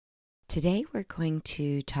Today we're going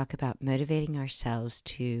to talk about motivating ourselves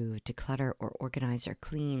to declutter or organize or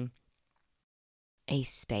clean a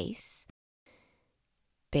space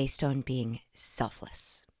based on being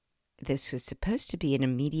selfless. This was supposed to be an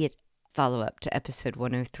immediate follow-up to episode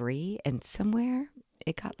 103, and somewhere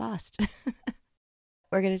it got lost.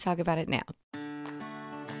 We're going to talk about it now.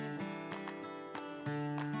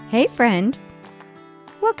 Hey friend,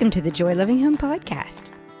 welcome to the Joy Living Home podcast.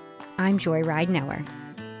 I'm Joy Ridenauer,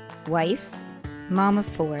 wife, mom of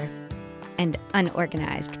 4, and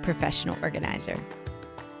unorganized professional organizer.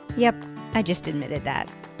 Yep, I just admitted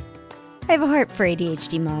that. I have a heart for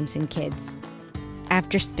ADHD moms and kids.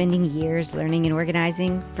 After spending years learning and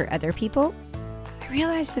organizing for other people, I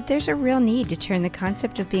realized that there's a real need to turn the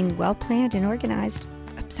concept of being well-planned and organized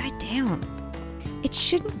upside down. It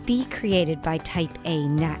shouldn't be created by type A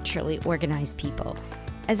naturally organized people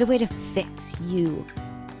as a way to fix you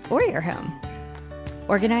or your home.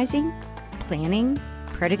 Organizing, planning,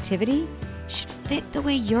 productivity should fit the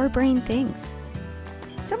way your brain thinks.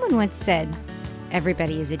 Someone once said,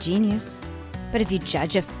 everybody is a genius, but if you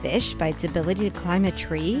judge a fish by its ability to climb a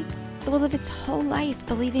tree, it will live its whole life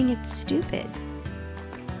believing it's stupid.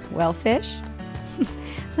 Well, fish,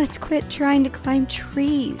 let's quit trying to climb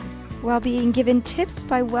trees while being given tips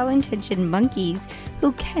by well-intentioned monkeys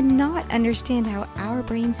who cannot understand how our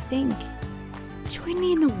brains think. Join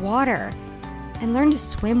me in the water and learn to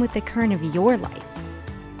swim with the current of your life.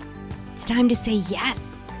 It's time to say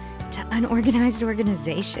yes to unorganized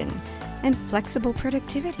organization and flexible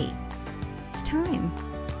productivity. It's time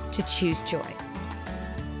to choose joy.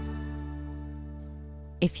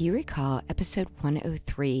 If you recall, episode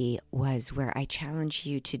 103 was where I challenged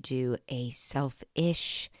you to do a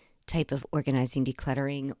self-ish type of organizing,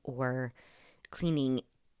 decluttering, or cleaning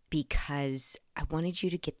because I wanted you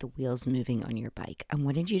to get the wheels moving on your bike. I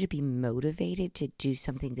wanted you to be motivated to do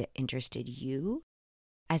something that interested you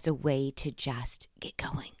as a way to just get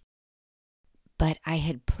going. But I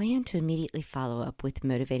had planned to immediately follow up with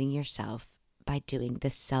motivating yourself by doing the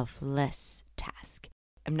selfless task.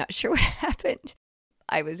 I'm not sure what happened.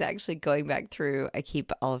 I was actually going back through, I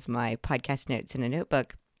keep all of my podcast notes in a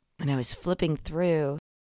notebook, and I was flipping through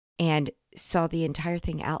and saw the entire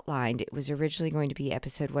thing outlined. It was originally going to be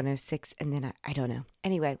episode 106, and then I don't know.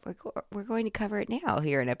 Anyway, we're going to cover it now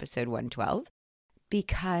here in episode 112,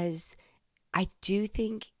 because I do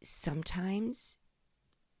think sometimes,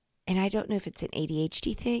 and I don't know if it's an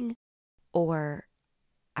ADHD thing, or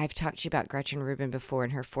I've talked to you about Gretchen Rubin before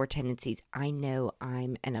and her 4 tendencies. I know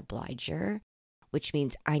I'm an obliger, which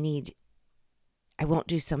means I won't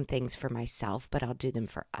do some things for myself, but I'll do them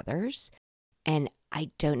for others. And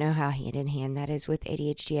I don't know how hand in hand that is with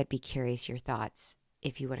ADHD. I'd be curious your thoughts.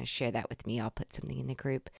 If you want to share that with me, I'll put something in the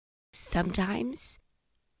group. Sometimes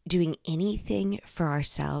doing anything for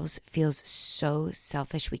ourselves feels so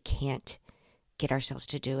selfish we can't get ourselves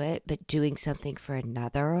to do it, but doing something for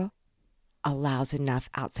another allows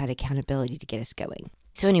enough outside accountability to get us going.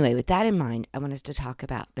 So anyway, with that in mind, I want us to talk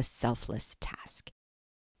about the selfless task.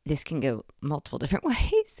 This can go multiple different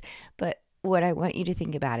ways, but what I want you to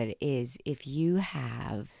think about it is if you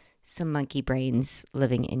have some monkey brains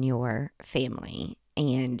living in your family,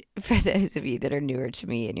 and for those of you that are newer to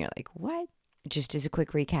me and you're like, what? Just as a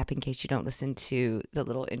quick recap in case you don't listen to the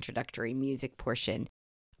little introductory music portion,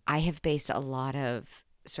 I have based a lot of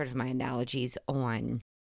sort of my analogies on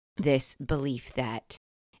this belief that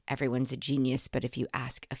everyone's a genius, but if you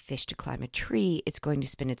ask a fish to climb a tree, it's going to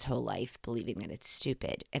spend its whole life believing that it's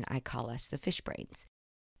stupid. And I call us the fish brains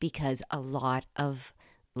because a lot of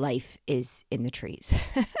life is in the trees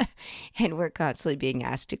and we're constantly being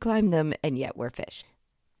asked to climb them, and yet we're fish.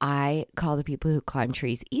 I call the people who climb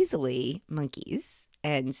trees easily monkeys.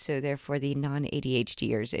 And so therefore the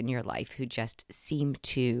non-ADHDers in your life who just seem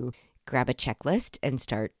to grab a checklist and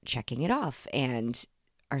start checking it off and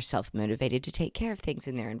are self-motivated to take care of things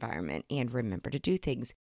in their environment and remember to do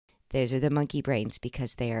things. Those are the monkey brains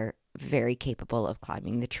because they are very capable of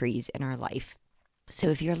climbing the trees in our life. So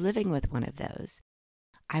if you're living with one of those,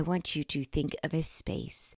 I want you to think of a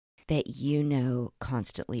space that you know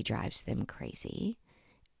constantly drives them crazy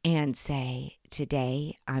and say,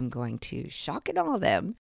 today I'm going to shock and awe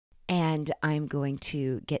them and I'm going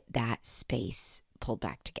to get that space pulled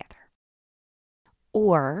back together.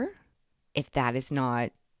 Or if that is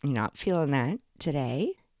not, you're not feeling that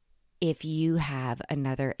today, if you have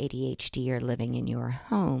another ADHDer living in your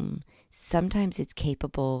home, sometimes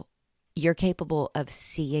you're capable of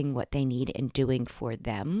seeing what they need and doing for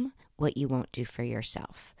them what you won't do for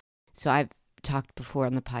yourself. So I've talked before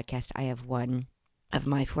on the podcast, I have one of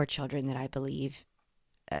my 4 children that I believe,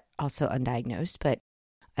 also undiagnosed, but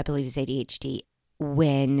I believe is ADHD.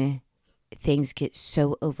 When things get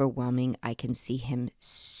so overwhelming, I can see him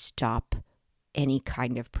stop any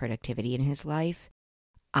kind of productivity in his life,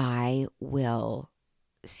 I will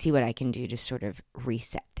see what I can do to sort of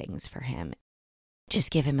reset things for him.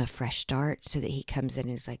 Just give him a fresh start so that he comes in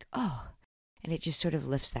and is like, oh, and it just sort of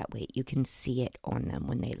lifts that weight. You can see it on them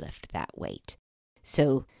when they lift that weight.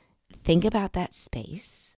 So think about that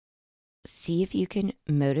space. See if you can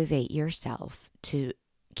motivate yourself to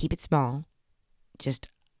keep it small, just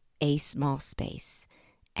a small space,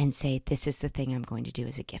 and say, this is the thing I'm going to do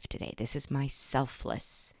as a gift today. This is my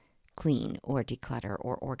selfless clean or declutter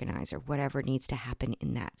or organize or whatever needs to happen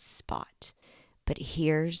in that spot. But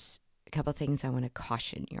here's a couple things I want to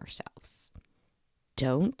caution yourselves.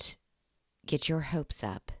 Don't get your hopes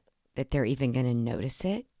up that they're even going to notice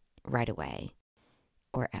it right away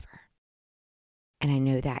or ever. And I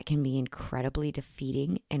know that can be incredibly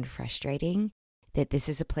defeating and frustrating, that this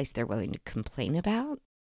is a place they're willing to complain about,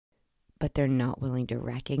 but they're not willing to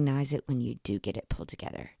recognize it when you do get it pulled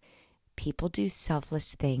together. People do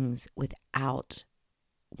selfless things without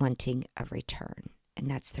wanting a return.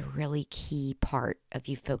 And that's the really key part of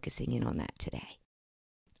you focusing in on that today,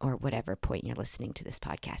 or whatever point you're listening to this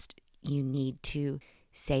podcast. You need to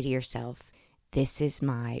say to yourself, this is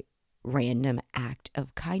my random act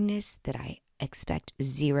of kindness that I expect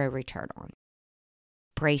zero return on.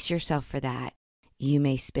 Brace yourself for that. You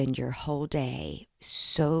may spend your whole day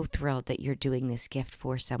so thrilled that you're doing this gift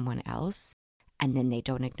for someone else, and then they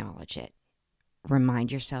don't acknowledge it.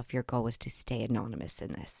 Remind yourself your goal is to stay anonymous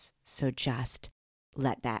in this. So just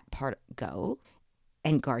let that part go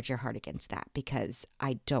and guard your heart against that, because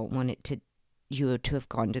I don't want you to have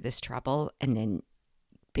gone to this trouble and then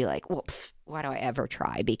be like, well, why do I ever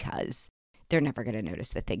try? Because they're never going to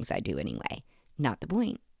notice the things I do anyway. Not the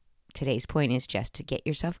point. Today's point is just to get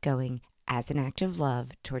yourself going as an act of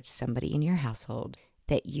love towards somebody in your household,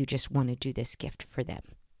 that you just want to do this gift for them.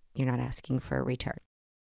 You're not asking for a return.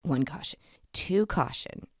 1 caution. 2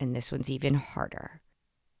 caution, and this one's even harder.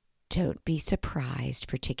 Don't be surprised,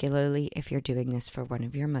 particularly if you're doing this for one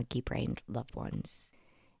of your monkey-brained loved ones,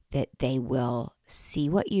 that they will see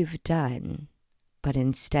what you've done, but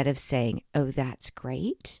instead of saying, oh, that's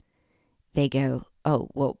great, they go, oh,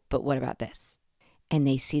 well, but what about this? And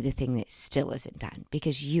they see the thing that still isn't done,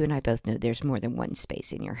 because you and I both know there's more than one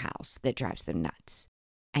space in your house that drives them nuts,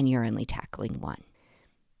 and you're only tackling one.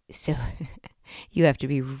 So you have to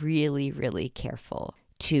be really, really careful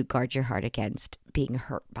to guard your heart against being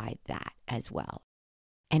hurt by that as well.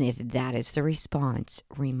 And if that is the response,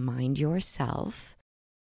 remind yourself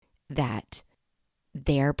that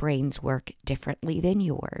their brains work differently than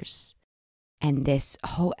yours. And this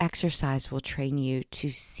whole exercise will train you to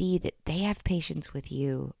see that they have patience with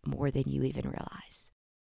you more than you even realize.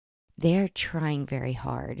 They're trying very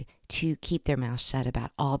hard to keep their mouth shut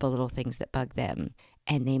about all the little things that bug them,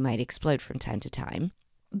 and they might explode from time to time.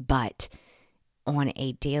 But on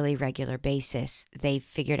a daily, regular basis, they've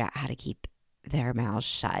figured out how to keep their mouths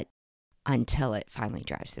shut until it finally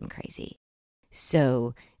drives them crazy.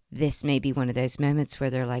 So this may be one of those moments where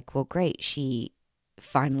they're like, well, great, she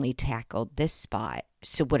finally tackled this spot.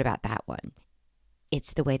 So what about that one?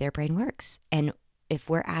 It's the way their brain works. And if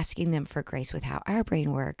we're asking them for grace with how our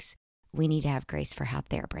brain works, we need to have grace for how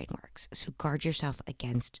their brain works. So guard yourself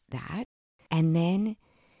against that. And then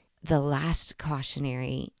the last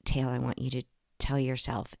cautionary tale I want you to tell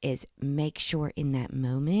yourself is, make sure in that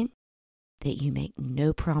moment that you make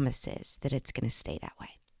no promises that it's going to stay that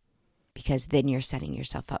way, because then you're setting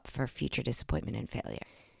yourself up for future disappointment and failure.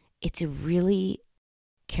 It's a really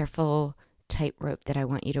careful tightrope that I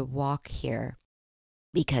want you to walk here,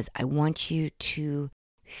 because I want you to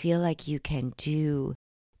feel like you can do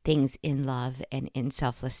things in love and in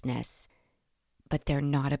selflessness, but they're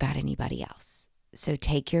not about anybody else. So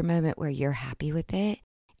take your moment where you're happy with it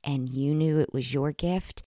and you knew it was your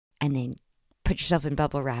gift, and then put yourself in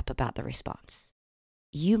bubble wrap about the response.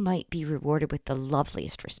 You might be rewarded with the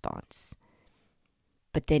loveliest response,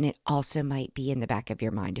 but then it also might be in the back of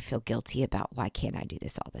your mind to feel guilty about, why can't I do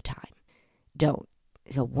this all the time? Don't.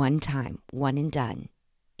 It's a one time, one and done.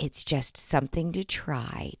 It's just something to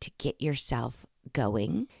try to get yourself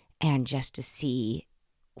going and just to see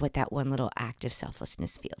what that one little act of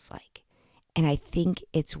selflessness feels like. And I think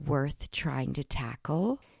it's worth trying to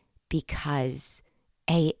tackle, because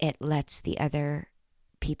A, it lets the other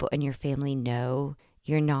people in your family know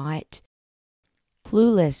you're not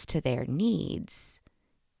clueless to their needs.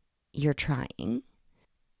 You're trying.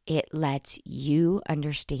 It lets you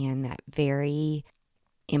understand that very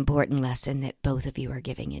important lesson that both of you are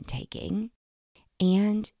giving and taking.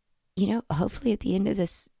 And, hopefully at the end of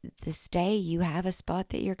this day, you have a spot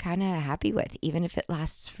that you're kind of happy with, even if it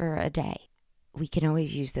lasts for a day. we can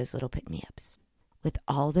always use those little pick-me-ups. With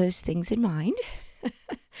all those things in mind,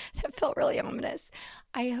 that felt really ominous.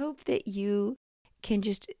 I hope that you can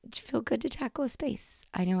just feel good to tackle a space.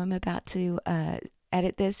 I know I'm about to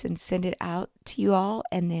edit this and send it out to you all,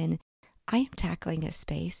 and then I am tackling a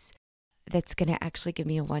space that's going to actually give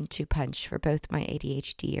me a 1-2 punch for both my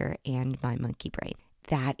ADHD and my monkey brain.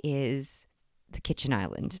 That is the kitchen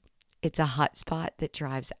island. It's a hot spot that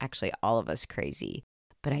drives actually all of us crazy,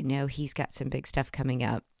 but I know he's got some big stuff coming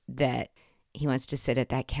up that he wants to sit at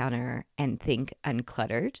that counter and think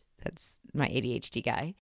uncluttered. That's my ADHD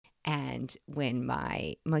guy. And when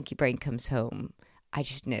my monkey brain comes home, I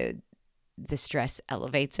just know the stress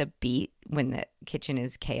elevates a beat when the kitchen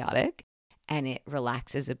is chaotic, and it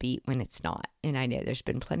relaxes a beat when it's not. And I know there's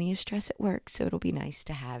been plenty of stress at work, so it'll be nice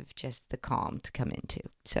to have just the calm to come into.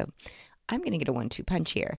 So I'm going to get a 1-2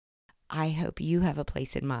 punch here. I hope you have a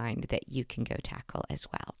place in mind that you can go tackle as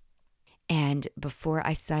well. And before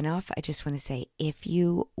I sign off, I just want to say, if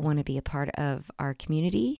you want to be a part of our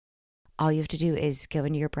community, all you have to do is go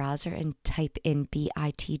into your browser and type in bit.ly/Joy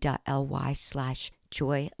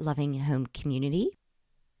Loving Home Community.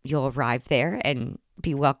 You'll arrive there and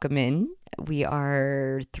be welcome in. We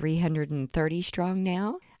are 330 strong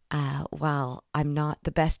now. While I'm not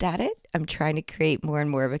the best at it, I'm trying to create more and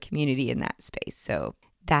more of a community in that space. So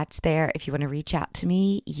that's there. If you want to reach out to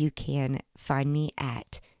me, you can find me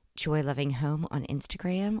at Joy Loving Home on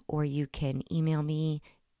Instagram, or you can email me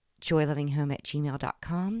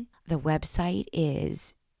joylovinghome@gmail.com. The website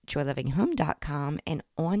is joylovinghome.com, and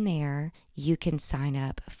on there you can sign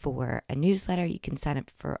up for a newsletter. You can sign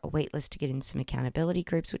up for a wait list to get in some accountability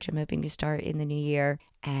groups, which I'm hoping to start in the new year,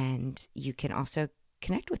 and you can also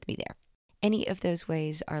connect with me there. Any of those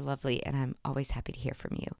ways are lovely, and I'm always happy to hear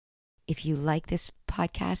from you. If you like this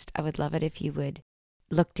podcast, I would love it if you would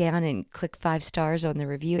look down and click 5 stars on the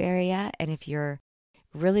review area. And if you're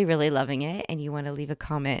really, really loving it and you want to leave a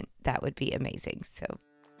comment, that would be amazing. So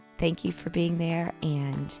thank you for being there,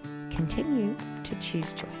 and continue to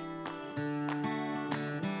choose joy.